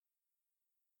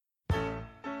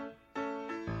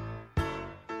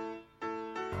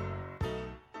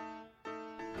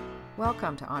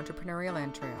Welcome to Entrepreneurial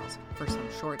Entrails for some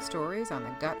short stories on the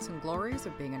guts and glories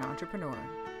of being an entrepreneur.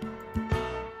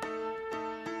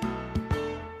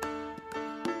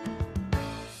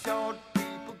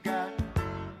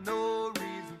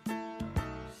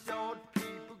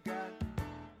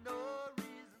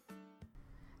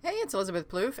 Hey, it's Elizabeth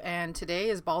Plouffe, and today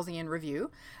is Ballsy in Review.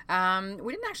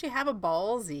 We didn't actually have a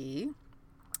Ballsy,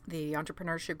 the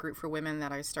entrepreneurship group for women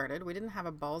that I started. We didn't have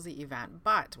a Ballsy event,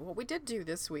 but what we did do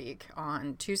this week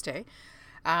on Tuesday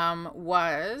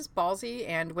was Ballsy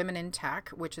and Women in Tech,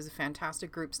 which is a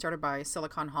fantastic group started by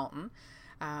Silicon Halton.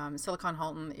 Silicon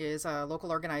Halton is a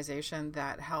local organization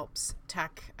that helps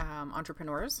tech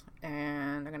entrepreneurs,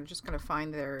 and I'm just going to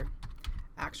find their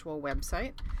actual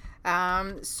website.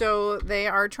 So they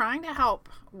are trying to help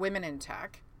women in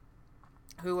tech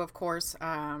who, of course,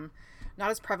 not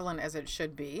as prevalent as it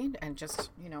should be, and just,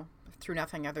 through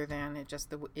nothing other than it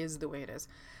just is the way it is.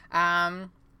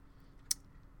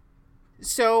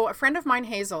 So a friend of mine,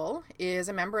 Hazel, is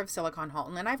a member of Silicon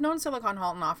Halton, and I've known Silicon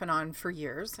Halton off and on for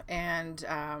years, and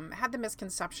had the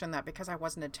misconception that because I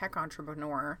wasn't a tech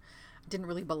entrepreneur, I didn't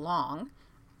really belong.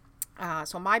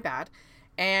 So my bad.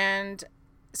 And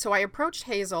so I approached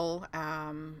Hazel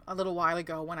a little while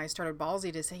ago when I started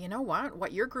Ballsy to say, you know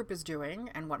what your group is doing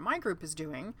and what my group is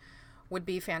doing would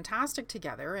be fantastic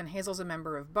together. And Hazel's a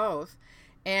member of both.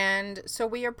 And so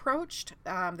we approached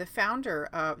the founder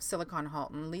of Silicon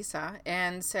Halton, Lisa,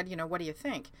 and said, what do you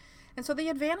think? And so the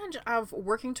advantage of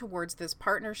working towards this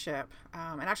partnership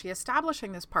and actually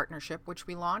establishing this partnership, which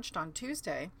we launched on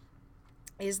Tuesday,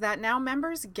 is that now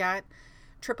members get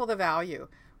triple the value,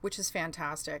 which is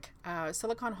fantastic.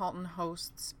 Silicon Halton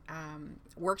hosts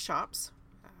workshops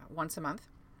once a month.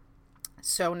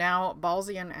 So now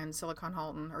Ballsy and Silicon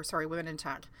Halton, Women in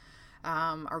Tech,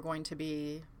 are going to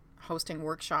be hosting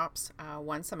workshops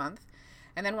once a month.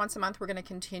 And then once a month, we're going to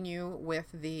continue with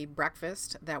the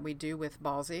breakfast that we do with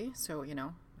Ballsy. So,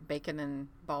 bacon and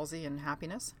Ballsy and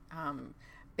happiness.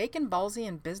 Bacon, Ballsy,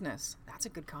 and business. That's a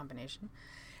good combination.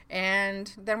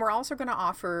 And then we're also going to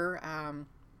offer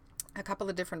a couple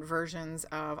of different versions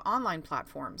of online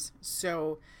platforms.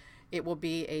 So it will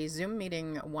be a Zoom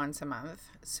meeting once a month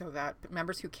so that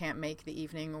members who can't make the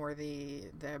evening or the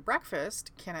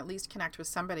breakfast can at least connect with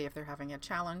somebody if they're having a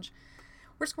challenge.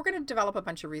 We're going to develop a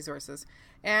bunch of resources.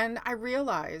 And I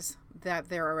realize that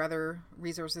there are other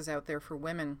resources out there for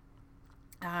women.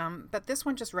 But this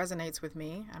one just resonates with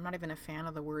me. I'm not even a fan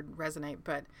of the word resonate,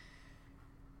 but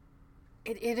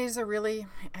It is a really,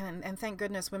 and thank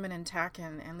goodness Women in Tech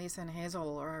and Lisa and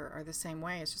Hazel are the same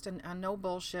way. It's just a no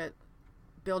bullshit,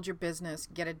 build your business,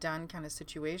 get it done kind of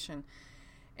situation.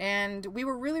 And we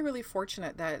were really, really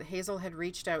fortunate that Hazel had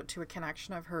reached out to a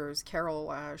connection of hers,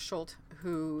 Carol Schultz,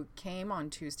 who came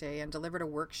on Tuesday and delivered a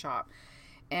workshop.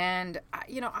 And,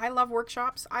 I love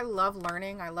workshops. I love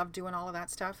learning. I love doing all of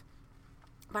that stuff.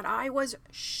 But I was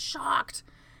shocked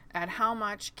at how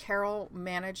much Carol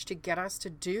managed to get us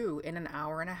to do in an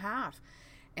hour and a half.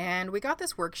 And we got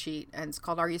this worksheet, and it's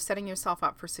called, Are You Setting Yourself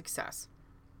Up for Success?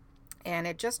 And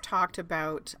it just talked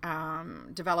about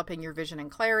developing your vision and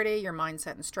clarity, your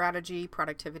mindset and strategy,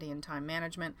 productivity and time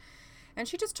management. And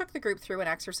she just took the group through an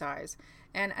exercise.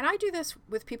 And I do this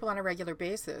with people on a regular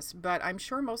basis, but I'm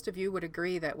sure most of you would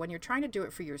agree that when you're trying to do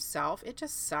it for yourself, it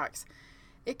just sucks.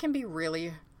 It can be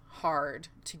really hard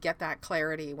to get that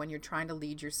clarity when you're trying to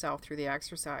lead yourself through the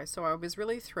exercise. So I was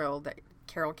really thrilled that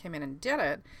Carol came in and did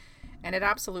it, and it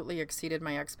absolutely exceeded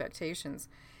my expectations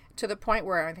to the point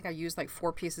where I think I used like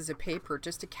 4 pieces of paper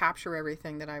just to capture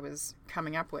everything that I was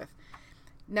coming up with.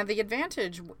 Now, the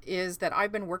advantage is that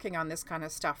I've been working on this kind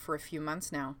of stuff for a few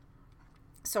months now.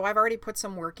 So I've already put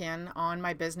some work in on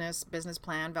my business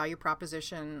plan, value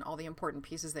proposition, all the important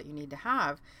pieces that you need to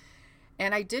have.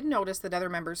 And I did notice that other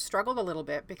members struggled a little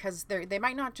bit because they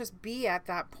might not just be at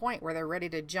that point where they're ready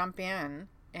to jump in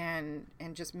and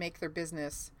just make their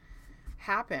business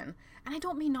happen. And I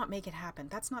don't mean not make it happen.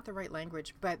 That's not the right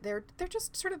language. But they're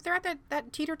just sort of, they're at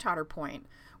that teeter-totter point,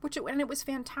 and it was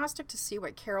fantastic to see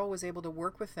what Carol was able to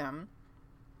work with them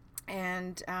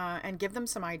and give them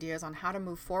some ideas on how to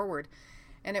move forward.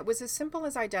 And it was as simple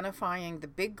as identifying the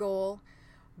big goal,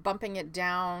 bumping it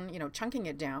down, chunking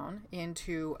it down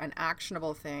into an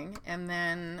actionable thing, and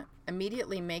then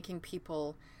immediately making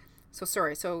people,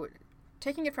 so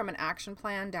taking it from an action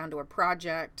plan down to a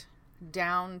project,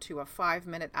 down to a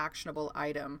 5-minute actionable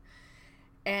item.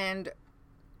 And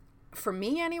for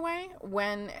me anyway,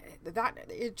 when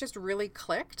it just really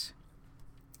clicked,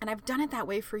 and I've done it that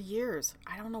way for years.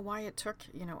 I don't know why it took,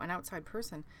 an outside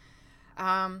person.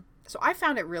 So I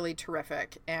found it really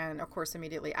terrific, and of course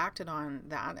immediately acted on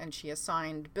that, and she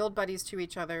assigned build buddies to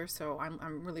each other. So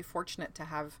I'm really fortunate to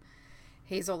have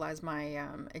Hazel as my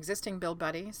existing build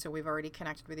buddy. So we've already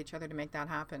connected with each other to make that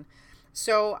happen.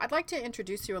 So I'd like to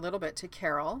introduce you a little bit to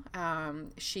Carol.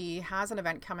 She has an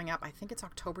event coming up. I think it's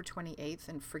October 28th,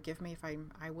 and forgive me if I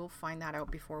will find that out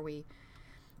before we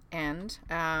end.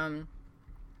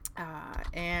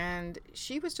 And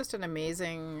she was just an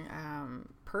amazing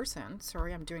person.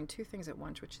 Sorry, I'm doing two things at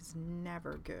once, which is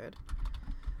never good.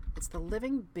 It's the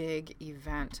Living Big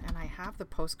event, and I have the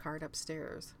postcard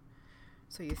upstairs.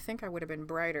 So you think I would have been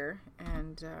brighter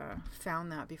and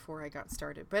found that before I got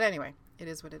started. But anyway, it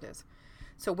is what it is.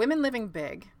 So Women Living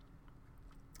Big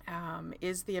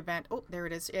is the event. Oh, there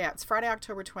it is. Yeah, it's Friday,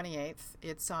 October 28th.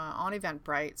 It's on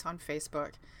Eventbrite. It's on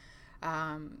Facebook.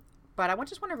 But I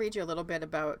just want to read you a little bit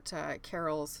about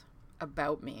Carol's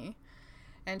About Me.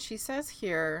 And she says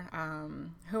here,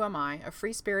 who am I? A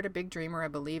free spirit, a big dreamer, a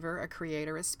believer, a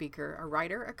creator, a speaker, a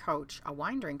writer, a coach, a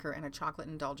wine drinker, and a chocolate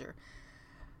indulger.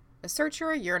 A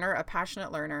searcher, a yearner, a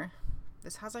passionate learner.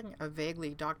 This has a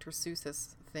vaguely Dr.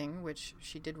 Seuss thing, which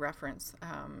she did reference,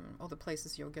 all the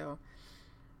places you'll go.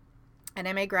 An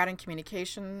MA grad in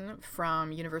communication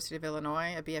from University of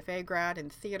Illinois, a BFA grad in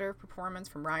theater performance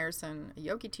from Ryerson, a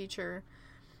yogi teacher,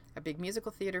 a big musical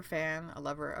theater fan, a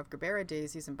lover of Gerbera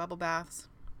daisies and bubble baths,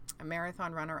 a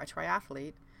marathon runner, a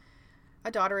triathlete,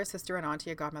 a daughter, a sister, an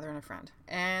auntie, a godmother, and a friend.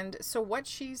 And so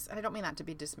what I don't mean that to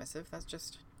be dismissive, that's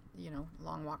just,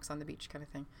 long walks on the beach kind of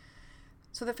thing.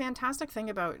 So the fantastic thing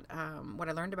about what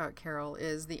I learned about Carol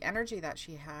is the energy that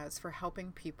she has for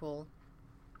helping people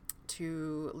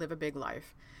to live a big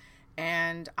life.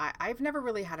 And I've never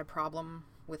really had a problem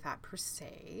with that per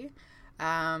se.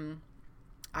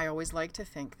 I always like to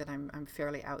think that I'm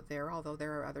fairly out there, although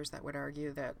there are others that would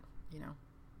argue that,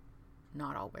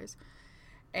 not always.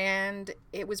 And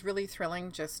it was really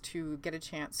thrilling just to get a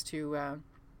chance to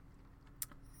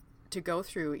go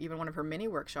through even one of her mini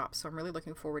workshops. So I'm really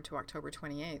looking forward to October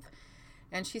 28th.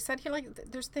 And she said here,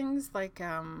 there's things like,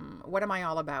 what am I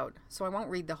all about? So I won't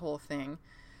read the whole thing.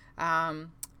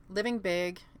 Living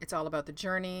big, it's all about the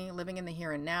journey, living in the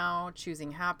here and now,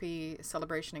 choosing happy,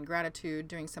 celebration and gratitude,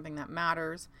 doing something that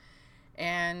matters.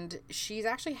 And she's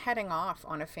actually heading off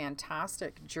on a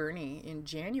fantastic journey in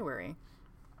January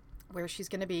where she's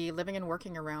going to be living and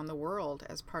working around the world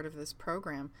as part of this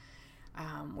program,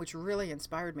 which really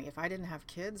inspired me. If I didn't have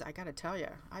kids, I got to tell you,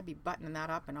 I'd be buttoning that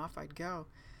up and off I'd go.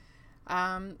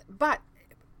 But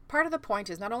part of the point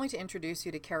is not only to introduce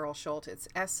you to Carol Schulte, it's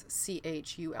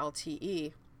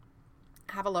Schulte.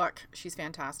 Have a look. She's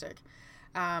fantastic.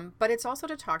 But it's also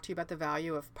to talk to you about the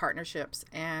value of partnerships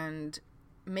and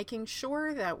making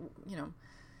sure that,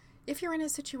 if you're in a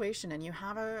situation and you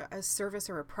have a service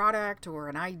or a product or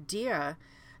an idea,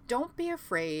 don't be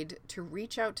afraid to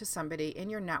reach out to somebody in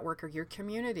your network or your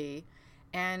community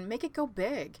and make it go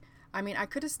big. I mean, I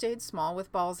could have stayed small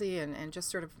with Ballsy and just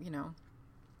sort of,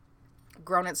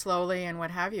 grown it slowly and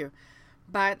what have you.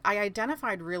 But I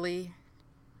identified really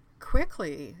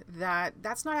quickly that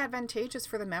that's not advantageous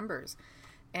for the members.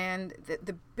 And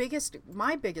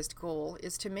my biggest goal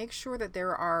is to make sure that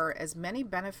there are as many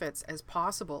benefits as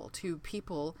possible to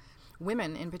people,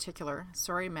 women in particular.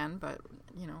 Sorry, men, but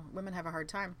women have a hard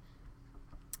time.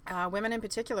 Women in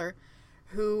particular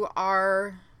who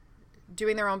are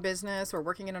doing their own business or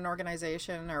working in an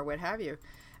organization or what have you.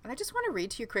 And I just want to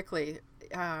read to you quickly.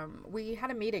 We had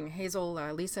a meeting, Hazel,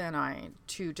 Lisa, and I,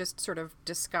 to just sort of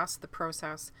discuss the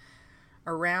process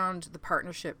around the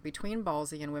partnership between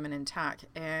Ballsy and Women in Tech.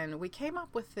 And we came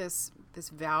up with this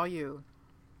value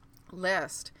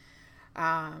list.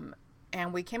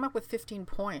 And we came up with 15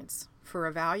 points for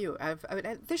a value of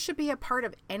this should be a part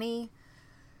of any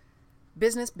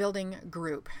business building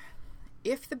group.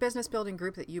 If the business building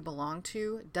group that you belong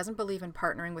to doesn't believe in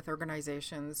partnering with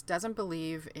organizations, doesn't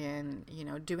believe in,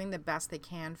 doing the best they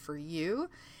can for you,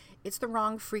 it's the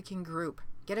wrong freaking group.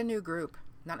 Get a new group.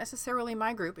 Not necessarily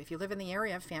my group. If you live in the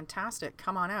area, fantastic.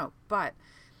 Come on out. But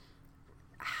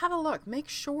have a look. Make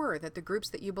sure that the groups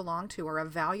that you belong to are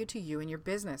of value to you and your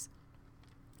business.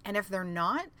 And if they're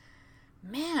not,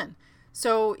 man.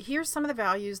 So here's some of the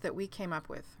values that we came up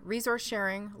with. Resource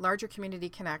sharing, larger community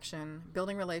connection,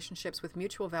 building relationships with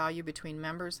mutual value between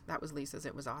members. That was Lisa's.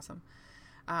 It was awesome.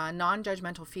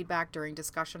 Non-judgmental feedback during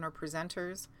discussion or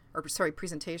presentations.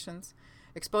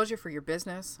 Exposure for your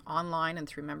business, online and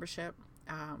through membership.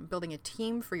 Building a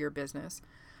team for your business.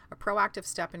 A proactive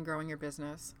step in growing your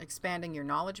business. Expanding your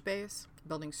knowledge base.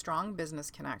 Building strong business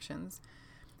connections.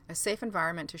 A safe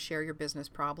environment to share your business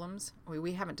problems.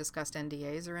 We haven't discussed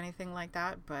NDAs or anything like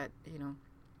that, but,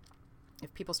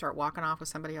 If people start walking off with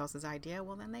somebody else's idea,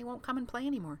 well, then they won't come and play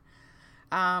anymore.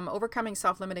 Overcoming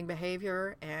self-limiting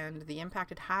behavior and the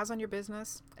impact it has on your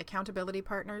business, accountability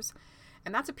partners.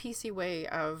 And that's a PC way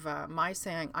of my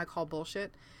saying, I call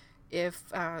bullshit.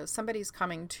 If somebody's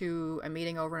coming to a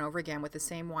meeting over and over again with the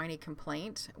same whiny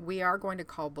complaint, we are going to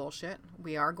call bullshit.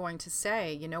 We are going to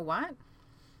say, you know what?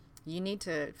 You need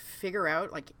to figure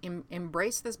out, like,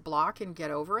 embrace this block and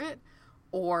get over it,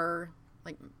 or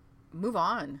like move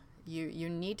on. You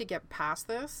need to get past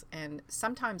this. And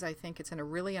sometimes I think it's in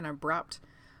an abrupt,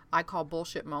 I call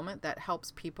bullshit moment that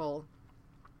helps people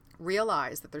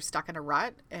realize that they're stuck in a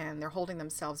rut and they're holding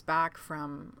themselves back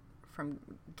from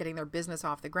getting their business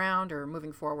off the ground or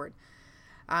moving forward.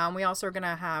 We also are going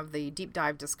to have the deep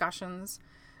dive discussions,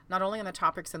 not only on the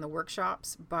topics in the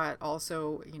workshops, but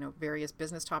also, various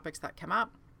business topics that come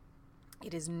up.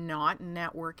 It is not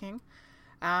networking.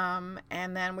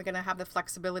 And then we're going to have the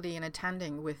flexibility in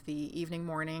attending with the evening,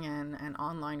 morning, and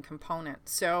online component.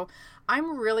 So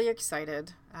I'm really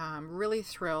excited, really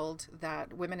thrilled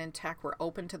that Women in Tech were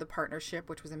open to the partnership,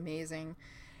 which was amazing.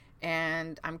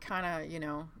 And I'm kind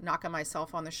of, knocking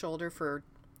myself on the shoulder for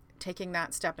taking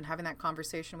that step and having that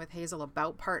conversation with Hazel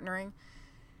about partnering.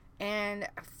 And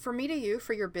for me to you,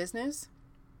 for your business,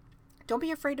 don't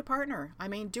be afraid to partner. I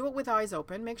mean, do it with eyes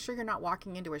open. Make sure you're not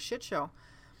walking into a shit show.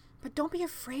 But don't be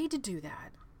afraid to do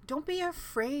that. Don't be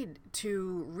afraid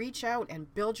to reach out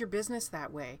and build your business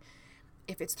that way.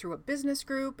 If it's through a business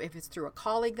group, if it's through a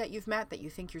colleague that you've met that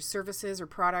you think your services or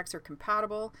products are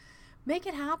compatible, make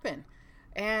it happen.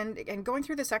 And going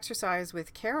through this exercise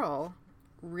with Carol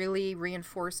really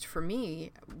reinforced for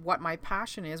me what my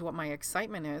passion is, what my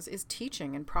excitement is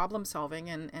teaching and problem solving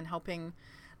and helping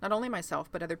not only myself,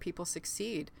 but other people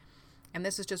succeed. And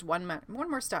this is just one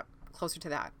more step closer to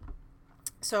that.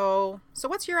 So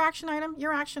what's your action item?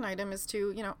 Your action item is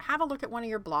to, have a look at one of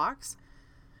your blocks,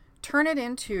 turn it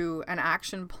into an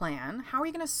action plan. How are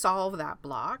you going to solve that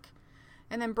block?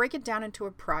 And then break it down into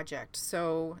a project.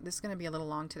 So this is going to be a little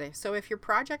long today. So if your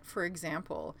project, for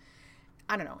example,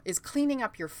 is cleaning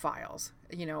up your files,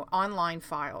 online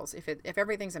files, if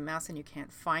everything's a mess and you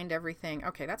can't find everything,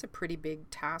 okay, that's a pretty big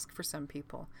task for some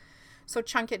people. So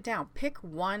chunk it down. Pick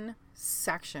one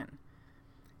section.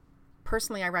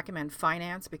 Personally, I recommend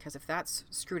finance, because if that's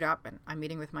screwed up, and I'm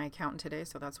meeting with my accountant today,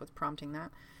 so that's what's prompting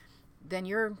that, then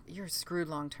you're screwed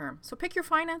long term. So pick your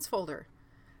finance folder.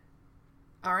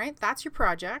 All right, that's your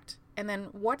project. And then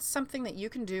what's something that you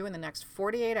can do in the next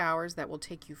 48 hours that will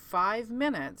take you 5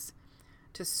 minutes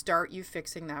to start you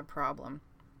fixing that problem?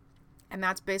 And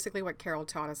that's basically what Carol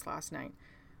taught us last night.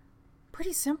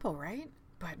 Pretty simple, right?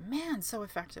 But man, so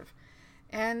effective.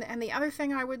 And the other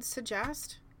thing I would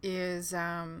suggest is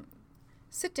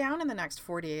sit down in the next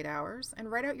 48 hours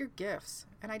and write out your gifts.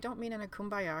 And I don't mean in a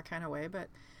kumbaya kind of way, but,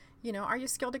 are you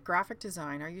skilled at graphic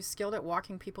design? Are you skilled at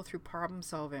walking people through problem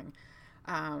solving?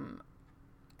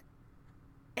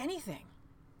 Anything,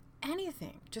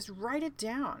 just write it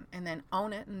down and then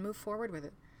own it and move forward with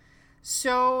it.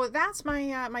 So that's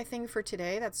my thing for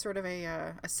today. That's sort of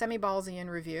a semi-Ballsian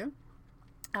review.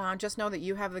 Just know that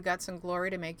you have the guts and glory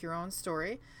to make your own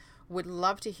story. Would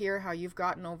love to hear how you've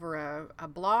gotten over a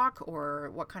block or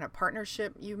what kind of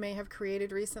partnership you may have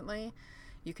created recently.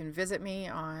 You can visit me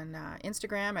on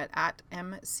Instagram at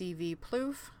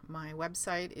 @mcvplouffe. My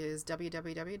website is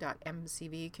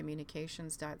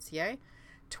www.mcvcommunications.ca.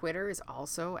 Twitter is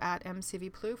also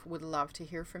 @mcvplouffe. Would love to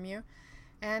hear from you.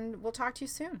 And we'll talk to you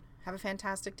soon. Have a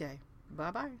fantastic day.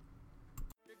 Bye-bye.